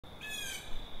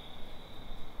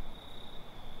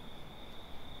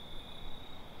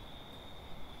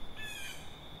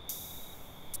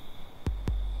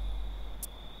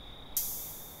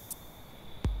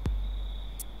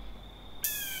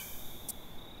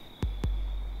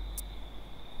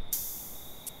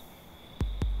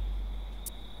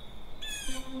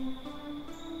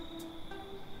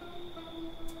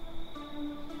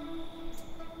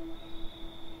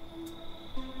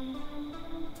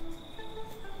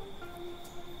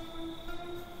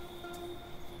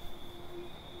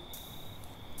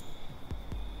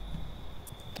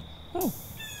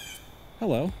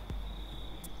Hello.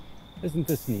 Isn't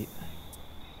this neat?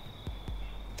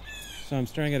 So I'm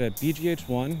staring at a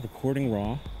BGH-1 recording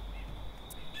RAW,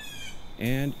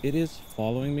 and it is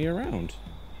following me around.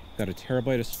 Got a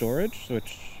terabyte of storage,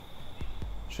 which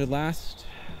should last,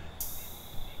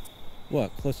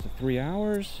 what, close to 3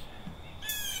 hours?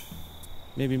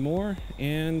 Maybe more,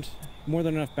 and more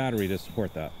than enough battery to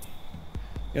support that.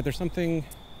 Yet there's something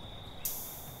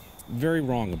very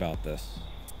wrong about this.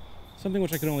 Something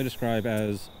which I can only describe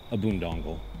as a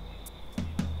boondongle.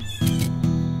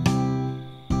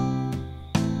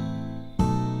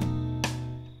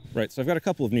 Right, so I've got a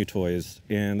couple of new toys,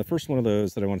 and the first one of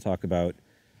those that I want to talk about,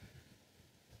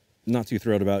 not too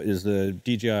thrilled about, is the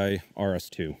DJI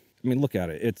RS2. I mean, look at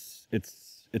it. It's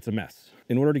a mess.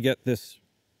 In order to get this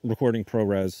recording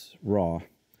ProRes Raw,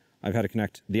 I've had to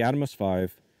connect the Atomos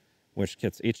 5, which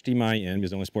gets HDMI in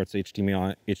because it only supports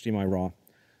HDMI Raw.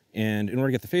 And in order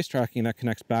to get the face tracking, that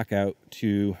connects back out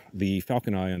to the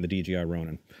Falcon eye on the DJI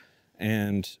Ronin.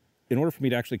 And in order for me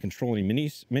to actually control any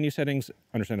menu settings,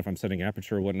 understand if I'm setting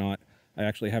aperture or whatnot, I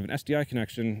actually have an SDI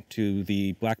connection to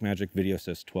the Blackmagic Video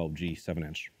Assist 12G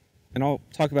 7-inch. And I'll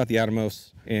talk about the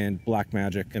Atomos and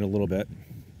Blackmagic in a little bit.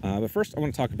 But first, I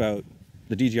want to talk about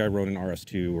the DJI Ronin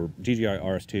RS2, or DJI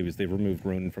RS2, because they've removed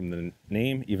Ronin from the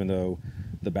name, even though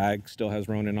the bag still has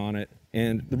Ronin on it.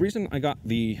 And the reason I got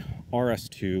the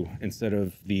RS2 instead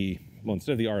of the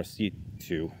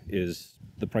RSC2 is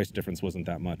the price difference wasn't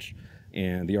that much.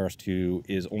 And the RS2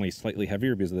 is only slightly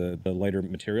heavier because of the lighter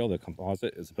material, the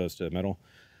composite, as opposed to metal.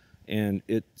 And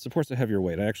it supports a heavier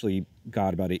weight. I actually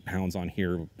got about 8 pounds on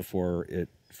here before it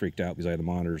freaked out because I had the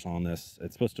monitors on this.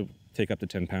 It's supposed to take up to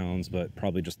 10 pounds, but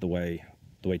probably just the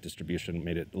weight distribution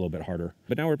made it a little bit harder.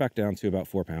 But now we're back down to about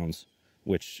 4 pounds,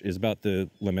 which is about the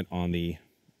limit on the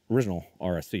original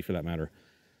RSC for that matter.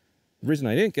 The reason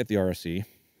I didn't get the RSC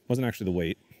wasn't actually the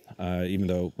weight, even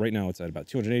though right now it's at about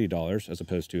 $280 as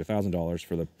opposed to $1,000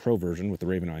 for the Pro version with the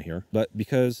Raven Eye here. But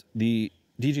because the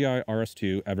DJI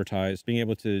RS2 advertised being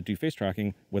able to do face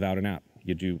tracking without an app.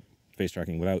 You do face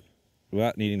tracking without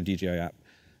needing the DJI app.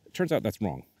 It turns out that's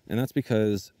wrong. And that's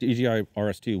because DJI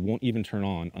RS2 won't even turn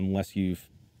on unless you've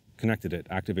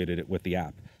activated it with the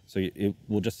app. So it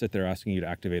will just sit there asking you to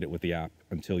activate it with the app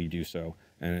until you do so.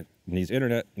 And it needs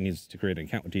internet, it needs to create an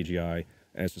account with DJI, and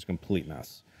it's just a complete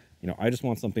mess. You know, I just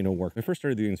want something to work. When I first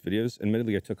started doing these videos,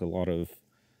 admittedly, I took a lot of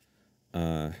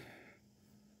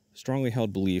strongly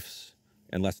held beliefs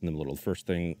and lessened them a little. The first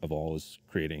thing of all is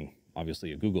creating,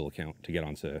 obviously, a Google account to get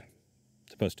to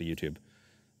post to YouTube.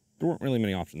 There weren't really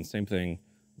many options. Same thing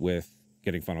with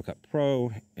getting Final Cut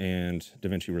Pro and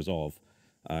DaVinci Resolve.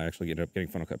 I actually ended up getting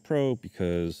Final Cut Pro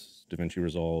because DaVinci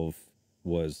Resolve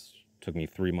took me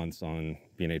 3 months on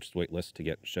B&H's wait list to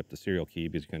get shipped the serial key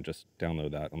because you couldn't just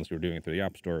download that unless you were doing it through the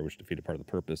App Store, which defeated part of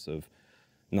the purpose of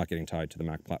not getting tied to the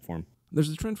Mac platform. There's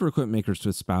a trend for equipment makers to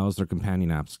espouse their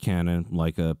companion apps, Canon,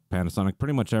 Leica, Panasonic,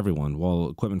 pretty much everyone, while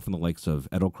equipment from the likes of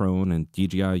Edelkrone and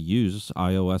DJI use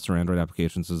iOS or Android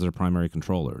applications as their primary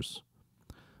controllers.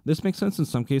 This makes sense in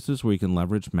some cases where you can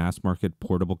leverage mass-market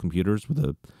portable computers with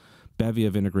a bevy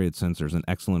of integrated sensors and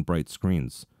excellent bright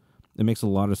screens. It makes a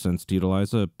lot of sense to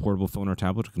utilize a portable phone or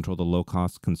tablet to control the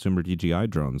low-cost consumer DJI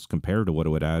drones compared to what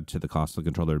it would add to the cost of the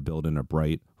controller to build in a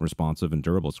bright, responsive, and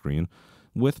durable screen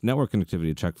with network connectivity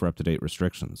to check for up-to-date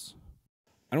restrictions.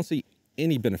 I don't see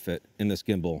any benefit in this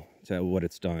gimbal to what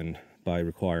it's done by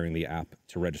requiring the app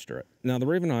to register it. Now, the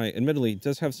Raven Eye, admittedly,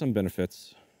 does have some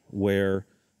benefits where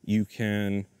you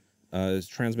can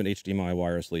transmit HDMI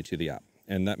wirelessly to the app,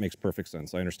 and that makes perfect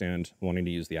sense. I understand wanting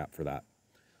to use the app for that.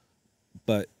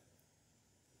 But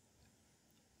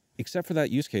except for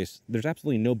that use case, there's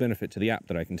absolutely no benefit to the app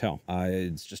that I can tell.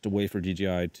 It's just a way for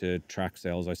DJI to track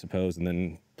sales, I suppose, and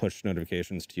then push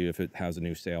notifications to you if it has a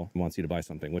new sale and wants you to buy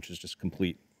something, which is just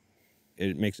complete.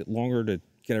 It makes it longer to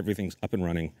get everything up and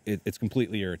running. It's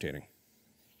completely irritating.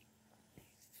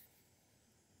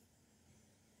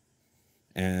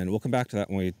 And we'll come back to that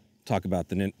when we talk about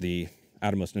the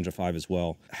Atomos Ninja V as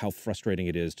well, how frustrating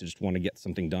it is to just want to get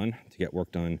something done, to get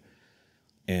work done,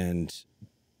 and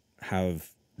have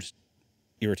just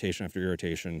irritation after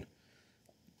irritation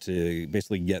to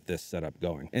basically get this setup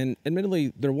going. And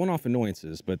admittedly, they're one-off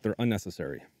annoyances, but they're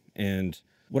unnecessary. And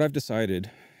what I've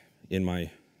decided in my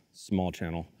small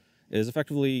channel is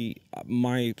effectively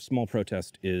my small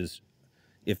protest is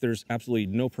if there's absolutely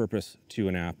no purpose to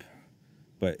an app,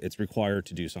 but it's required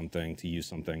to do something, to use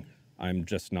something, I'm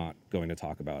just not going to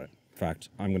talk about it. In fact,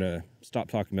 I'm going to stop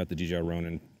talking about the DJI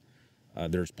Ronin.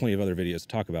 There's plenty of other videos to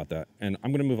talk about that. And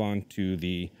I'm going to move on to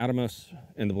the Atomos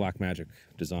and the Blackmagic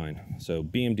Design. So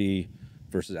BMD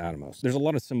versus Atomos. There's a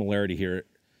lot of similarity here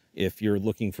if you're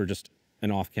looking for just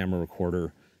an off-camera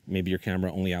recorder. Maybe your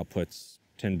camera only outputs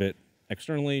 10-bit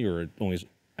externally, or it only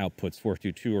outputs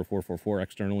 422 or 444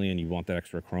 externally, and you want that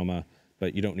extra chroma,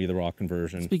 but you don't need the raw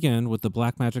conversion. Let's begin with the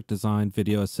Blackmagic Design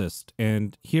Video Assist,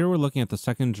 and here we're looking at the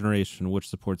second generation, which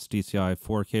supports DCI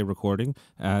 4K recording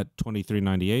at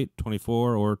 2398,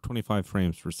 24, or 25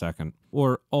 frames per second,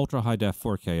 or ultra high def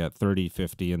 4K at 30,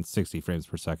 50, and 60 frames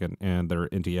per second, and their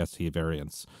NTSC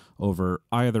variants over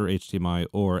either HDMI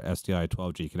or SDI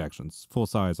 12G connections, full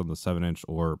size on the 7-inch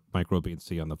or micro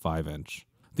BMD on the 5-inch.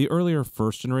 The earlier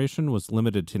first generation was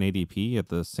limited to 1080p at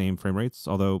the same frame rates,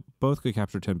 although both could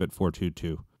capture 10-bit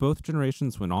 422. Both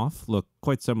generations, when off, look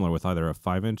quite similar with either a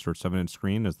 5-inch or 7-inch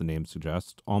screen, as the name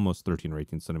suggests, almost 13 or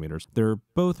 18 centimeters. They're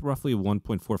both roughly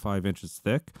 1.45 inches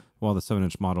thick, while the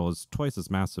 7-inch model is twice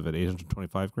as massive at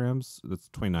 825 grams. That's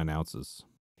 29 ounces.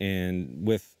 And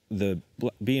with the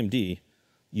BMD,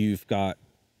 you've got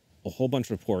a whole bunch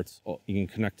of ports. You can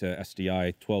connect to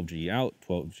SDI 12G out,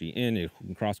 12G in. You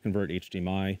can cross-convert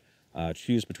HDMI,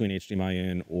 choose between HDMI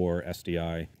in or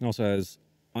SDI. It also has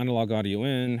analog audio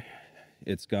in.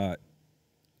 It's got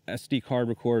SD card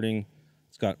recording.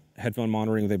 It's got headphone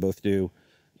monitoring, they both do.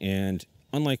 And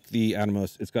unlike the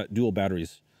Atomos, it's got dual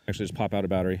batteries. Actually, just pop out a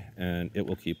battery and it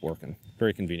will keep working.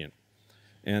 Very convenient.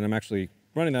 And I'm actually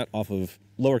running that off of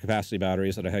lower capacity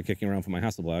batteries that I had kicking around from my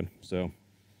Hasselblad. So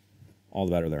all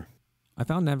the better there. I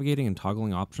found navigating and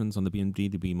toggling options on the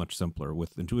BMD to be much simpler,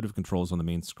 with intuitive controls on the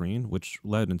main screen, which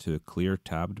led into a clear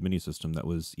tabbed menu system that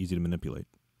was easy to manipulate.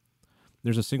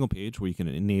 There's a single page where you can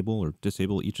enable or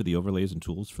disable each of the overlays and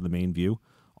tools for the main view,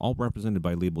 all represented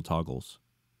by labeled toggles.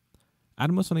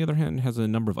 Atomos, on the other hand, has a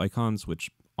number of icons which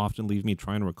often leave me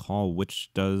trying to recall which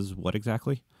does what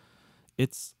exactly.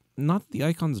 It's not that the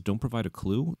icons don't provide a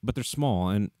clue, but they're small,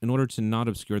 and in order to not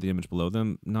obscure the image below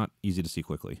them, not easy to see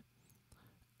quickly.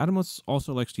 Atomos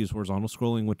also likes to use horizontal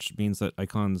scrolling, which means that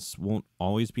icons won't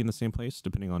always be in the same place,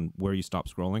 depending on where you stop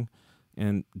scrolling,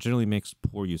 and generally makes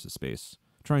poor use of space,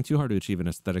 trying too hard to achieve an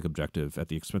aesthetic objective at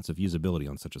the expense of usability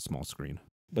on such a small screen.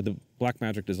 But the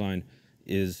Blackmagic Design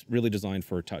is really designed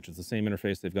for touch. It's the same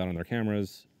interface they've got on their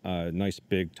cameras, nice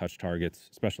big touch targets,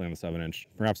 especially on the 7-inch.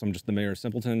 Perhaps I'm just the mayor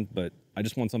simpleton, but I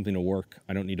just want something to work.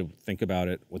 I don't need to think about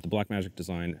it. With the Blackmagic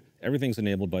Design, everything's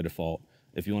enabled by default.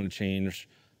 If you want to change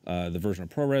the version of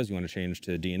ProRes, you want to change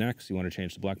to DNX, you want to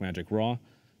change to Blackmagic Raw,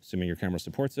 assuming your camera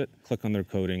supports it, click on their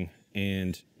coding,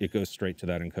 and it goes straight to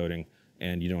that encoding,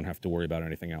 and you don't have to worry about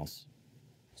anything else.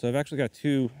 So I've actually got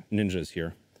two Ninjas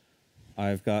here.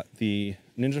 I've got the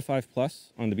Ninja 5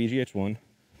 Plus on the BGH-1,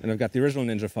 and I've got the original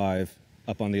Ninja 5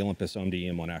 up on the Olympus OMD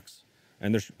EM1X.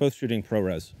 And they're both shooting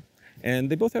ProRes.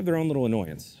 And they both have their own little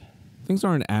annoyance. Things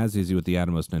aren't as easy with the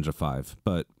Atomos Ninja 5,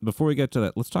 but before we get to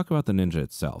that, let's talk about the Ninja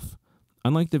itself.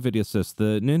 Unlike the Video Assist,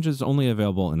 the Ninja is only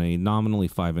available in a nominally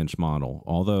 5-inch model,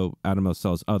 although Atomos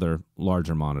sells other,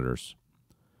 larger monitors.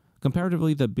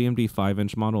 Comparatively, the BMD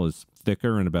 5-inch model is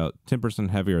thicker and about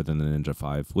 10% heavier than the Ninja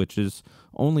 5, which is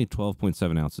only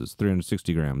 12.7 ounces,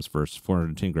 360 grams versus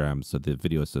 410 grams of the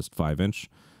Video Assist 5-inch,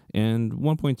 and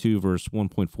 1.2 versus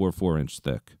 1.44 inch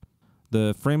thick.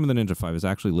 The frame of the Ninja 5 is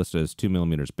actually listed as 2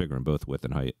 millimeters bigger in both width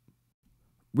and height.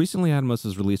 Recently, Atomos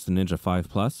has released the Ninja 5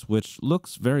 Plus, which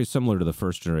looks very similar to the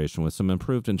first generation with some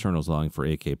improved internals allowing for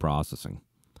 8K processing.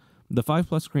 The 5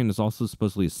 Plus screen is also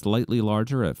supposedly slightly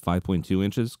larger at 5.2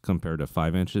 inches compared to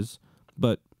 5 inches,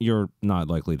 but you're not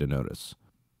likely to notice.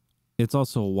 It's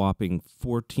also a whopping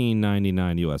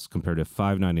 $14.99 US compared to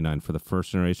 $5.99 for the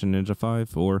first generation Ninja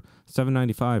 5 or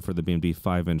 $7.95 for the BMD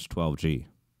 5-inch 12G.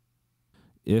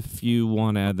 If you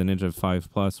want to add the Ninja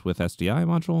 5 Plus with SDI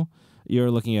module,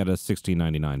 you're looking at a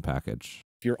 $16.99 package.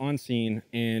 If you're on scene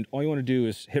and all you want to do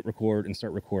is hit record and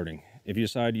start recording, if you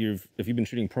decide if you've been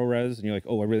shooting ProRes and you're like,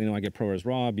 oh, I really know I get ProRes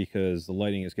Raw because the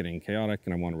lighting is getting chaotic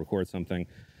and I want to record something,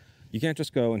 you can't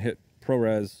just go and hit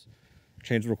ProRes,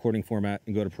 change the recording format,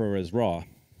 and go to ProRes Raw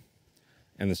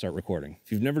and then start recording.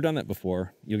 If you've never done that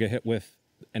before, you'll get hit with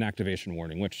an activation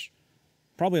warning, which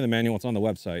probably in the manual, it's on the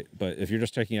website, but if you're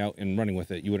just taking it out and running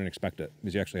with it, you wouldn't expect it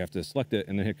because you actually have to select it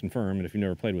and then hit confirm, and if you've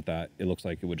never played with that, it looks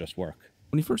like it would just work.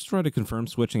 When you first try to confirm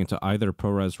switching into either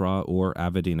ProRes Raw or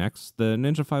Avid DNX, the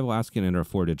Ninja 5 will ask you to enter a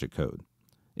 4-digit code.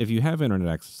 If you have internet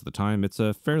access at the time, it's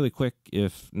a fairly quick,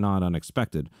 if not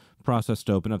unexpected, process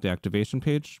to open up the activation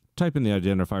page, type in the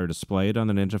identifier displayed on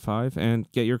the Ninja 5,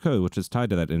 and get your code, which is tied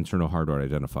to that internal hardware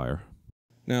identifier.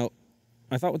 Now,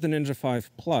 I thought with the Ninja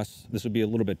 5 Plus, this would be a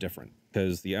little bit different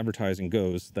because the advertising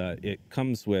goes that it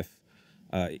comes with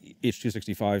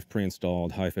H.265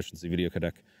 pre-installed high-efficiency video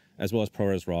codec, as well as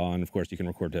ProRes Raw, and of course you can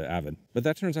record to Avid. But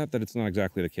that turns out that it's not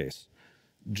exactly the case.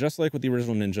 Just like with the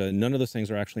original Ninja, none of those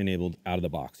things are actually enabled out of the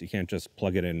box. You can't just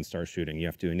plug it in and start shooting. You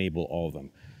have to enable all of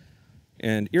them.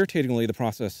 And irritatingly, the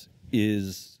process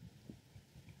is,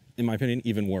 in my opinion,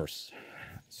 even worse.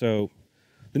 So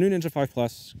the new Ninja 5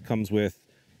 Plus comes with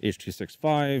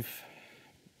H.265,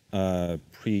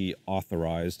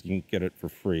 pre-authorized. You can get it for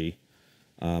free,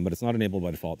 but it's not enabled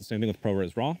by default. The same thing with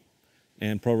ProRes Raw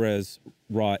and ProRes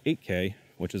Raw 8K,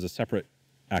 which is a separate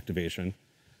activation,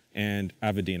 and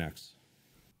Avid DNX.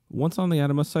 Once on the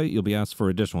Atomos site, you'll be asked for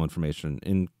additional information,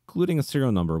 including a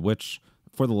serial number, which,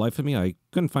 for the life of me, I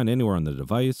couldn't find anywhere on the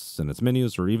device, in its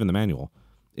menus, or even the manual.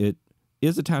 It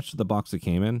is attached to the box it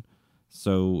came in,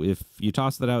 so if you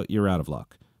toss that out, you're out of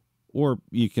luck. Or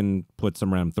you can put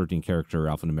some random 13-character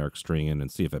alphanumeric string in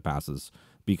and see if it passes,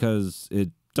 because it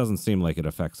doesn't seem like it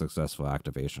affects successful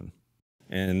activation.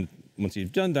 And once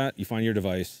you've done that, you find your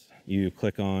device, you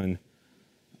click on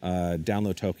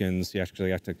download tokens. You actually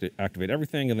have to activate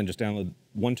everything and then just download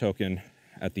one token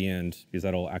at the end, because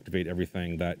that'll activate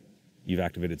everything that you've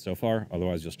activated so far.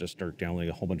 Otherwise, you'll just start downloading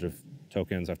a whole bunch of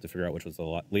tokens. I have to figure out which was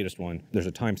the latest one. There's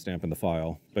a timestamp in the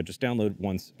file, but just download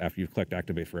once after you've clicked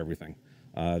activate for everything.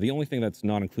 The only thing that's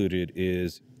not included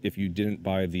is if you didn't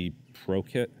buy the Pro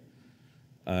kit,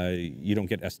 you don't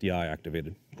get SDI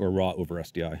activated, or RAW over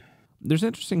SDI. There's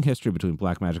interesting history between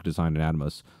Blackmagic Design and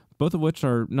Atomos, both of which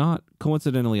are not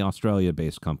coincidentally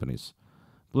Australia-based companies.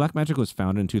 Blackmagic was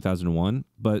founded in 2001,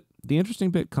 but the interesting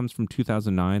bit comes from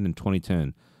 2009 and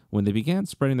 2010, when they began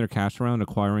spreading their cash around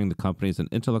acquiring the companies and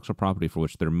intellectual property for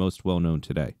which they're most well known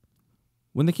today.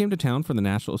 When they came to town for the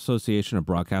National Association of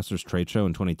Broadcasters trade show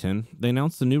in 2010, they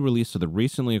announced the new release of the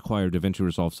recently acquired DaVinci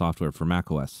Resolve software for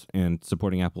macOS and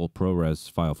supporting Apple ProRes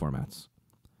file formats.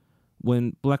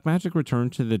 When Blackmagic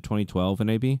returned to the 2012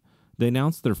 NAB, they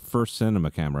announced their first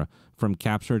cinema camera. From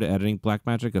capture to editing,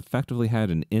 Blackmagic effectively had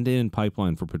an end-to-end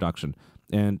pipeline for production,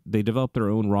 and they developed their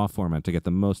own RAW format to get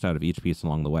the most out of each piece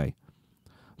along the way.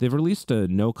 They've released a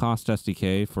no-cost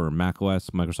SDK for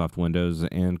macOS, Microsoft Windows,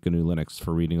 and GNU Linux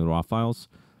for reading the RAW files,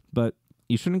 but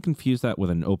you shouldn't confuse that with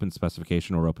an open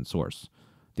specification or open source.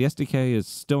 The SDK is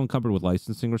still encumbered with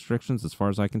licensing restrictions as far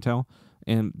as I can tell,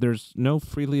 and there's no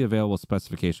freely available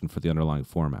specification for the underlying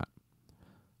format.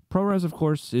 ProRes, of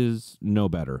course, is no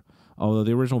better. Although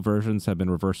the original versions have been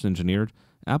reverse engineered,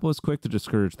 Apple is quick to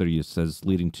discourage their use as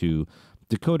leading to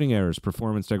decoding errors,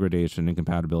 performance degradation,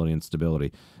 incompatibility, and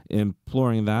stability,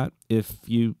 imploring that, if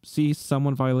you see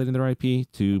someone violating their IP,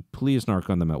 to please narc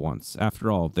on them at once. After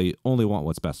all, they only want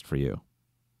what's best for you.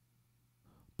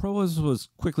 ProRes was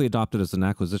quickly adopted as an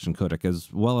acquisition codec,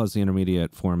 as well as the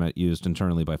intermediate format used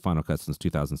internally by Final Cut since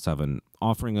 2007,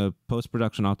 offering a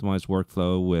post-production optimized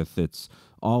workflow with its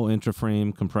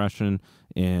all-intraframe compression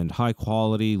and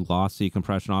high-quality, lossy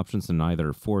compression options in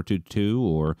either 422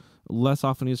 or, less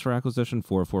often used for acquisition,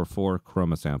 444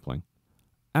 chroma sampling.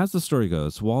 As the story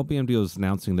goes, while BMD was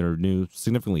announcing their new,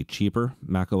 significantly cheaper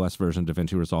macOS version of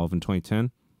DaVinci Resolve in 2010,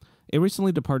 a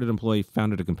recently departed employee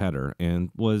founded a competitor and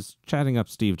was chatting up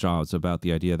Steve Jobs about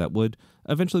the idea that would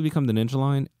eventually become the Ninja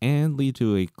line and lead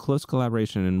to a close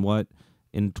collaboration in what,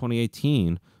 in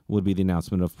 2018, would be the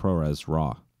announcement of ProRes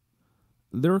Raw.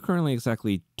 There are currently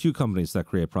exactly two companies that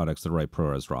create products that write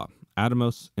ProRes Raw,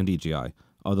 Atomos and DJI,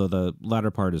 although the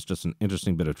latter part is just an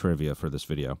interesting bit of trivia for this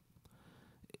video.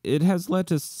 It has led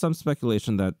to some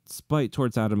speculation that spite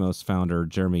towards Atomos founder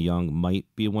Jeremy Young might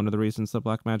be one of the reasons that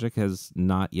Blackmagic has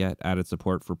not yet added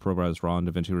support for ProRes Raw and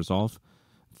DaVinci Resolve.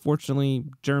 Fortunately,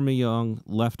 Jeremy Young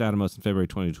left Atomos in February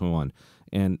 2021,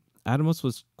 and Atomos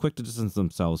was quick to distance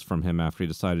themselves from him after he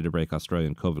decided to break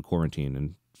Australian COVID quarantine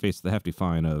and faced the hefty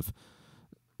fine of,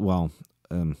 well,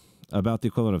 about the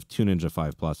equivalent of 2 Ninja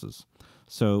 5 Pluses.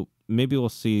 So maybe we'll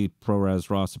see ProRes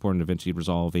Raw supporting DaVinci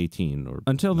Resolve 18. Or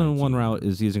until then, one route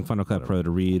is using Final Cut Pro to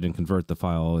read and convert the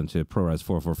file into ProRes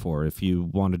 444 if you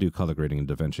want to do color grading in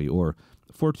DaVinci, or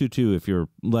 422 if you're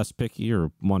less picky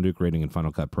or want to do grading in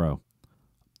Final Cut Pro.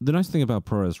 The nice thing about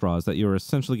ProRes Raw is that you're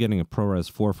essentially getting a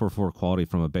ProRes 444 quality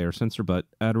from a Bayer sensor, but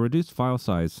at a reduced file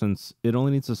size, since it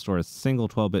only needs to store a single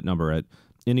 12-bit number at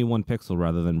any one pixel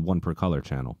rather than one per color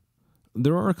channel.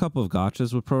 There are a couple of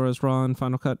gotchas with ProRes Raw and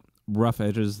Final Cut. Rough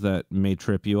edges that may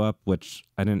trip you up, which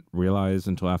I didn't realize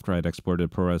until after I'd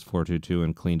exported ProRes 422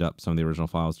 and cleaned up some of the original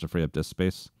files to free up disk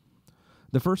space.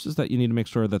 The first is that you need to make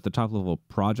sure that the top-level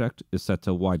project is set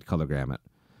to wide color gamut.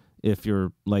 If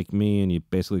you're like me and you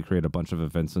basically create a bunch of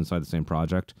events inside the same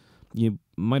project, you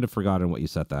might have forgotten what you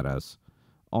set that as.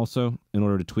 Also, in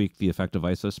order to tweak the effective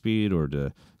ISO speed or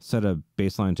to set a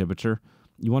baseline temperature,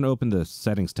 you want to open the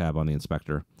Settings tab on the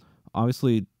inspector.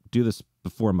 Obviously, do this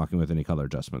before mucking with any color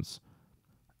adjustments.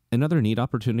 Another neat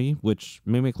opportunity, which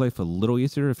may make life a little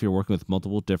easier if you're working with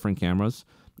multiple different cameras,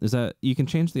 is that you can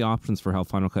change the options for how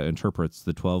Final Cut interprets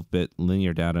the 12-bit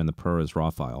linear data in the ProRes Raw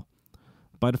file.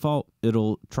 By default,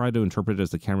 it'll try to interpret it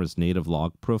as the camera's native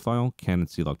log profile, Canon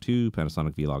C-Log2,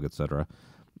 Panasonic V-Log, etc.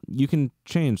 You can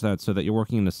change that so that you're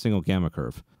working in a single gamma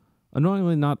curve.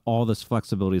 Annoyingly, not all this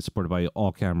flexibility is supported by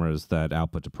all cameras that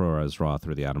output to ProRes Raw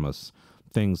through the Atomos.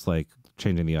 Things like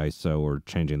changing the ISO or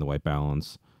changing the white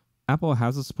balance. Apple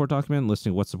has a support document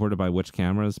listing what's supported by which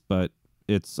cameras, but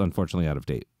it's unfortunately out of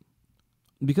date.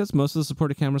 Because most of the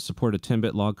supported cameras support a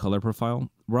 10-bit log color profile,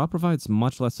 RAW provides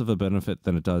much less of a benefit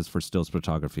than it does for stills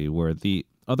photography, where the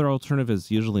other alternative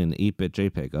is usually an 8-bit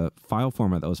JPEG, a file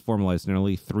format that was formalized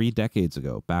nearly 3 decades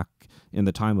ago, back in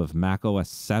the time of Mac OS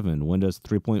 7, Windows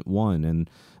 3.1, and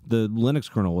the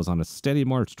Linux kernel was on a steady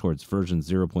march towards version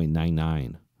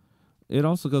 0.99. It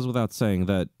also goes without saying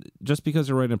that just because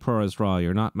you're writing ProRes RAW,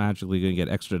 you're not magically going to get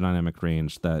extra dynamic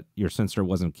range that your sensor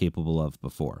wasn't capable of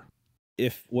before.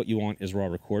 If what you want is RAW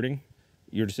recording,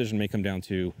 your decision may come down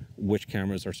to which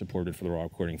cameras are supported for the RAW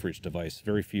recording for each device.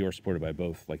 Very few are supported by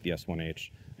both, like the S1H,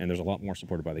 and there's a lot more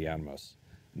supported by the Atomos.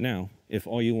 Now, if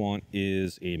all you want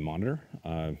is a monitor,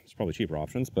 it's probably cheaper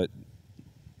options, but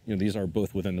these are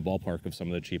both within the ballpark of some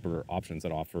of the cheaper options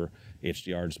that offer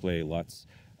HDR display, LUTs,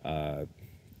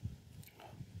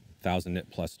 1000 nit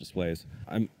plus displays.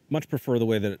 I much prefer the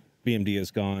way that BMD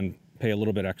has gone, pay a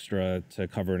little bit extra to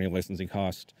cover any licensing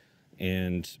cost,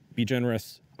 and be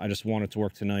generous. I just want it to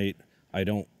work tonight. I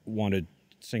don't want to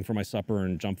sing for my supper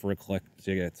and jump for a click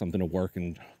to get something to work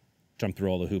and jump through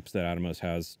all the hoops that Atomos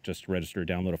has. Just register,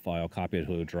 download a file, copy it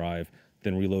to a drive,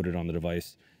 then reload it on the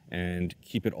device, and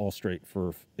keep it all straight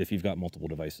for if you've got multiple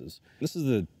devices. This is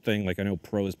the thing, like I know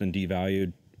Pro has been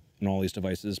devalued on all these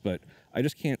devices, but I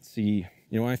just can't see,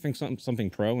 when I think something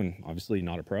Pro, and obviously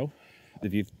not a Pro,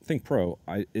 if you think Pro,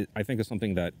 I think of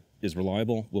something that is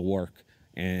reliable, will work,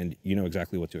 and you know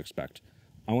exactly what to expect.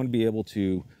 I want to be able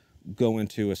to go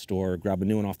into a store, grab a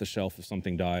new one off the shelf if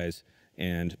something dies,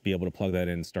 and be able to plug that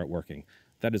in and start working.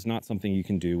 That is not something you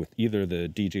can do with either the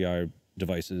DJI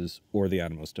devices or the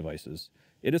Atomos devices.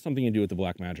 It is something you do with the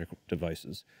Blackmagic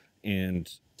devices. And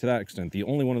to that extent, the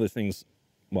only one of the things,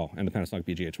 and the Panasonic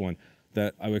BGH-1,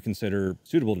 that I would consider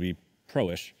suitable to be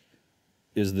pro-ish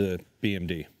is the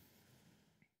BMD.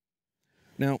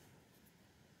 Now,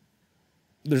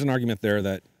 there's an argument there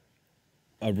that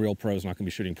a real pro is not going to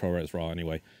be shooting ProRes RAW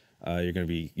anyway. You're going to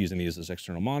be using these as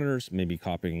external monitors, maybe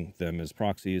copying them as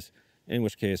proxies, in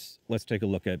which case, let's take a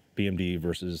look at BMD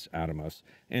versus Atomos.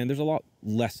 And there's a lot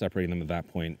less separating them at that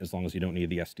point, as long as you don't need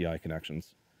the SDI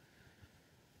connections.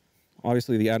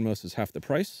 Obviously, the Atomos is half the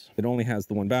price. It only has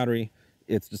the one battery.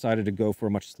 It's decided to go for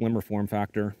a much slimmer form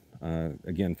factor.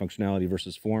 Again, functionality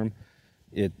versus form.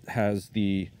 It has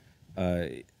the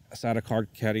SATA card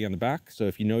caddy on the back. So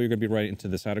if you know you're going to be writing into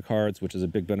the SATA cards, which is a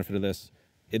big benefit of this,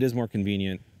 it is more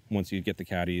convenient once you get the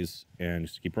caddies and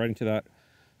just keep writing to that.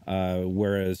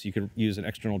 Whereas you could use an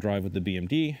external drive with the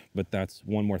BMD, but that's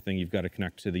one more thing you've got to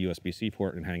connect to the USB-C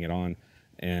port and hang it on,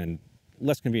 and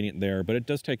less convenient there, but it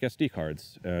does take SD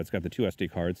cards. It's got the 2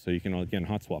 SD cards, so you can, again,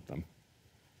 hot swap them.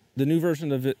 The new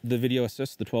version of the Video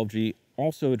Assist, the 12G,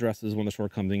 also addresses one of the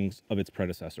shortcomings of its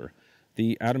predecessor.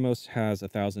 The Atomos has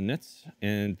 1000 nits,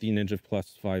 and the Ninja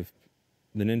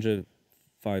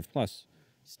 5 Plus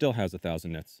still has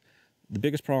 1000 nits. The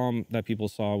biggest problem that people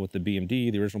saw with the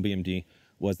BMD, the original BMD,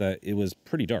 was that it was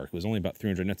pretty dark. It was only about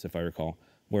 300 nits, if I recall,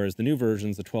 whereas the new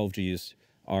versions, the 12Gs,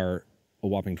 are a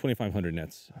whopping 2500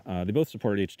 nits. They both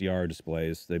support HDR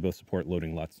displays. They both support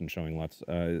loading LUTs and showing LUTs.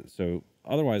 So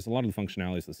otherwise, a lot of the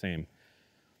functionality is the same.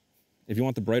 If you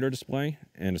want the brighter display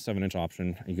and a 7-inch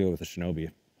option, you go with the Shinobi.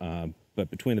 But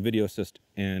between the Video Assist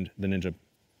and the Ninja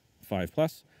 5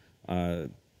 Plus,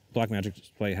 Blackmagic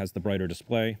Display has the brighter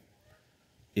display.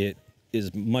 It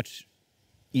is much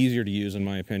easier to use, in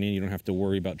my opinion. You don't have to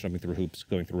worry about jumping through hoops,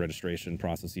 going through registration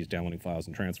processes, downloading files,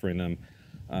 and transferring them.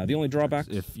 The only drawback...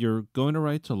 If you're going to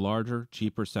write to larger,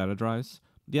 cheaper SATA drives,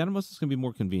 the Atomos is going to be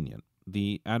more convenient.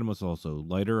 The Atomos is also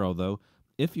lighter, although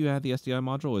if you add the SDI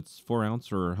module, its 4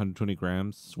 ounce or 120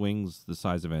 grams swings the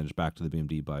size advantage back to the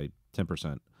BMD by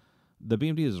 10%. The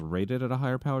BMD is rated at a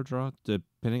higher power draw.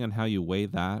 Depending on how you weigh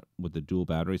that with the dual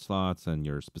battery slots and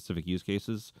your specific use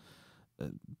cases,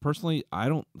 personally, I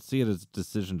don't see it as a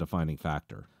decision-defining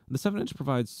factor. The 7-inch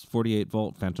provides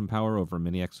 48-volt phantom power over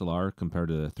mini XLR compared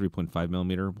to the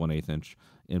 3.5mm 1/8 inch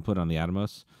input on the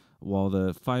Atomos, while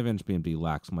the 5-inch BMD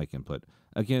lacks mic input.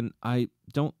 Again, I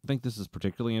don't think this is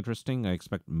particularly interesting. I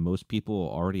expect most people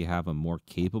already have a more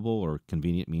capable or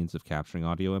convenient means of capturing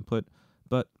audio input,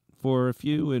 but for a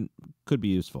few, it could be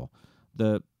useful.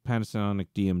 The Panasonic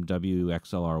DMW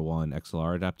XLR1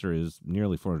 XLR adapter is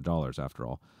nearly $400 after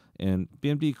all, and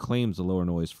BMD claims a lower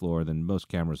noise floor than most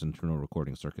cameras' internal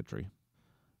recording circuitry.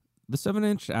 The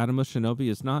 7-inch Atomos Shinobi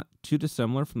is not too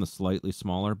dissimilar from the slightly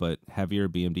smaller but heavier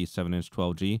BMD 7-inch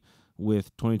 12G,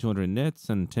 with 2200 nits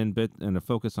and 10-bit and a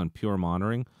focus on pure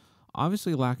monitoring,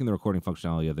 obviously lacking the recording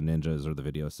functionality of the Ninjas or the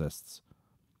video assists.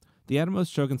 The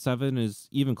Atomos Shogun 7 is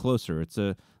even closer. It's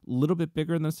a little bit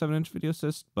bigger than the 7-inch video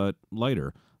assist, but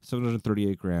lighter,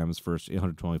 738 grams versus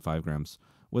 825 grams,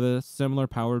 with a similar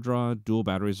power draw, dual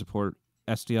battery support,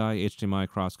 SDI, HDMI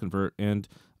cross-convert, and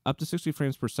up to 60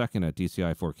 frames per second at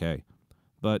DCI 4K,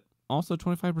 but also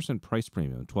 25% price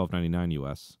premium, $12.99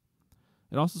 US.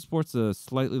 It also sports a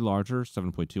slightly larger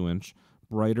 7.2-inch,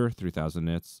 brighter 3000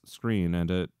 nits screen and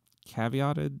a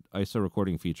caveated ISO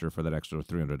recording feature for that extra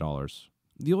 $300.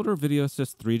 The older Video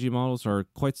Assist 3G models are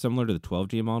quite similar to the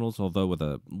 12G models, although with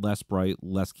a less bright,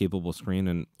 less capable screen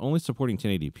and only supporting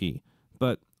 1080p,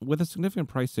 but with a significant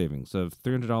price savings of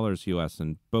 $300 US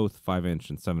in both 5-inch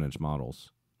and 7-inch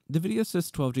models. The Video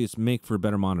Assist 12Gs make for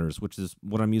better monitors, which is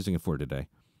what I'm using it for today.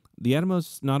 The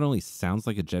Atomos not only sounds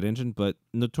like a jet engine, but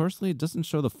notoriously it doesn't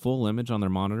show the full image on their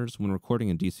monitors when recording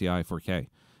in DCI 4K.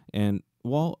 And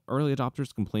while early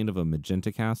adopters complained of a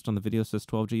magenta cast on the Video Assist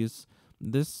 12Gs,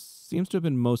 this seems to have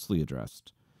been mostly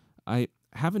addressed. I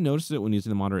haven't noticed it when using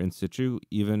the monitor in situ,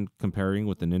 even comparing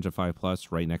with the Ninja 5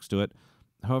 Plus right next to it.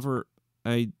 However,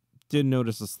 I did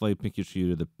notice a slight pinkish hue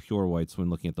to the pure whites when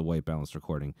looking at the white balance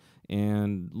recording,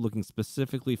 and looking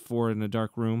specifically for it in a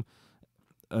dark room,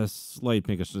 a slight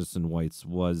pinkishness in whites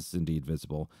was indeed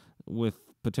visible, with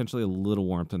potentially a little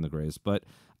warmth in the grays, but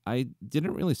I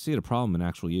didn't really see it a problem in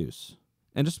actual use.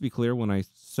 And just to be clear, when I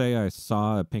say I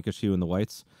saw a pinkish hue in the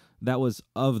whites, that was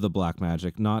of the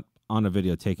Blackmagic, not on a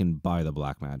video taken by the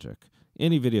Blackmagic.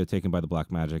 Any video taken by the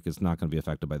Blackmagic is not going to be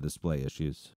affected by display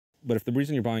issues. But if the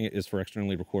reason you're buying it is for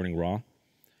externally recording RAW,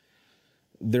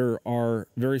 there are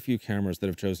very few cameras that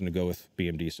have chosen to go with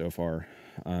BMD so far.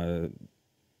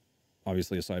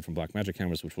 Obviously, aside from Blackmagic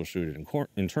cameras, which will shoot it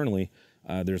internally,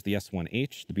 there's the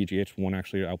S1H, the BGH-1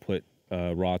 actually output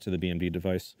RAW to the BMD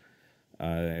device,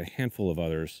 a handful of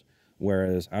others,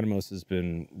 whereas Atomos has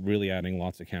been really adding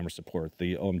lots of camera support,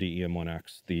 the OMD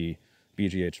EM1X, the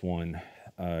BGH-1,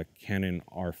 Canon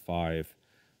R5,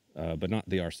 but not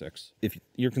the R6. If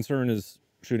your concern is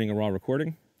shooting a RAW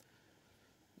recording,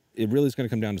 it really is going to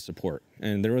come down to support.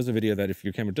 And there was a video that if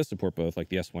your camera does support both, like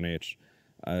the S1H,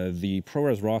 the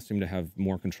ProRes Raw seemed to have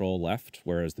more control left,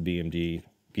 whereas the BMD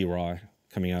B-RAW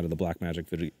coming out of the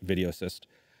Blackmagic Video Assist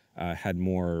had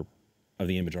more of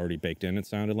the image already baked in, it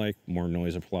sounded like, more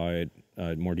noise applied,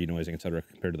 more denoising, etc.,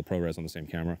 compared to the ProRes on the same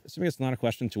camera. Assuming it's not a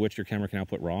question to which your camera can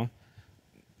output RAW,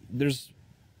 there's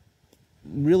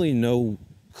really no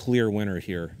clear winner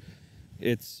here.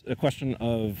 It's a question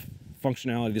of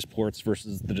functionality of these ports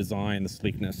versus the design, the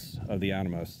sleekness of the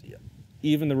Atomos.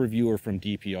 Even the reviewer from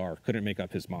DPR couldn't make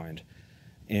up his mind.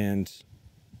 And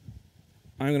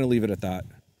I'm going to leave it at that.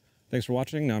 Thanks for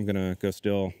watching. Now I'm going to go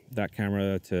steal that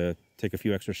camera to take a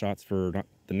few extra shots for not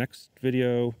the next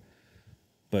video,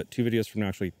 but 2 videos from now,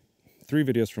 actually 3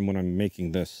 videos from when I'm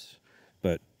making this,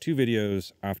 but 2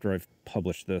 videos after I've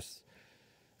published this.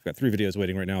 I've got 3 videos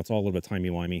waiting right now. It's all a little bit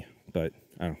timey-wimey, but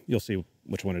I don't know, you'll see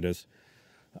which one it is.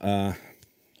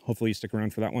 Hopefully you stick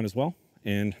around for that one as well.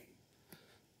 And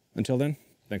until then,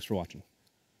 thanks for watching.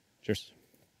 Cheers.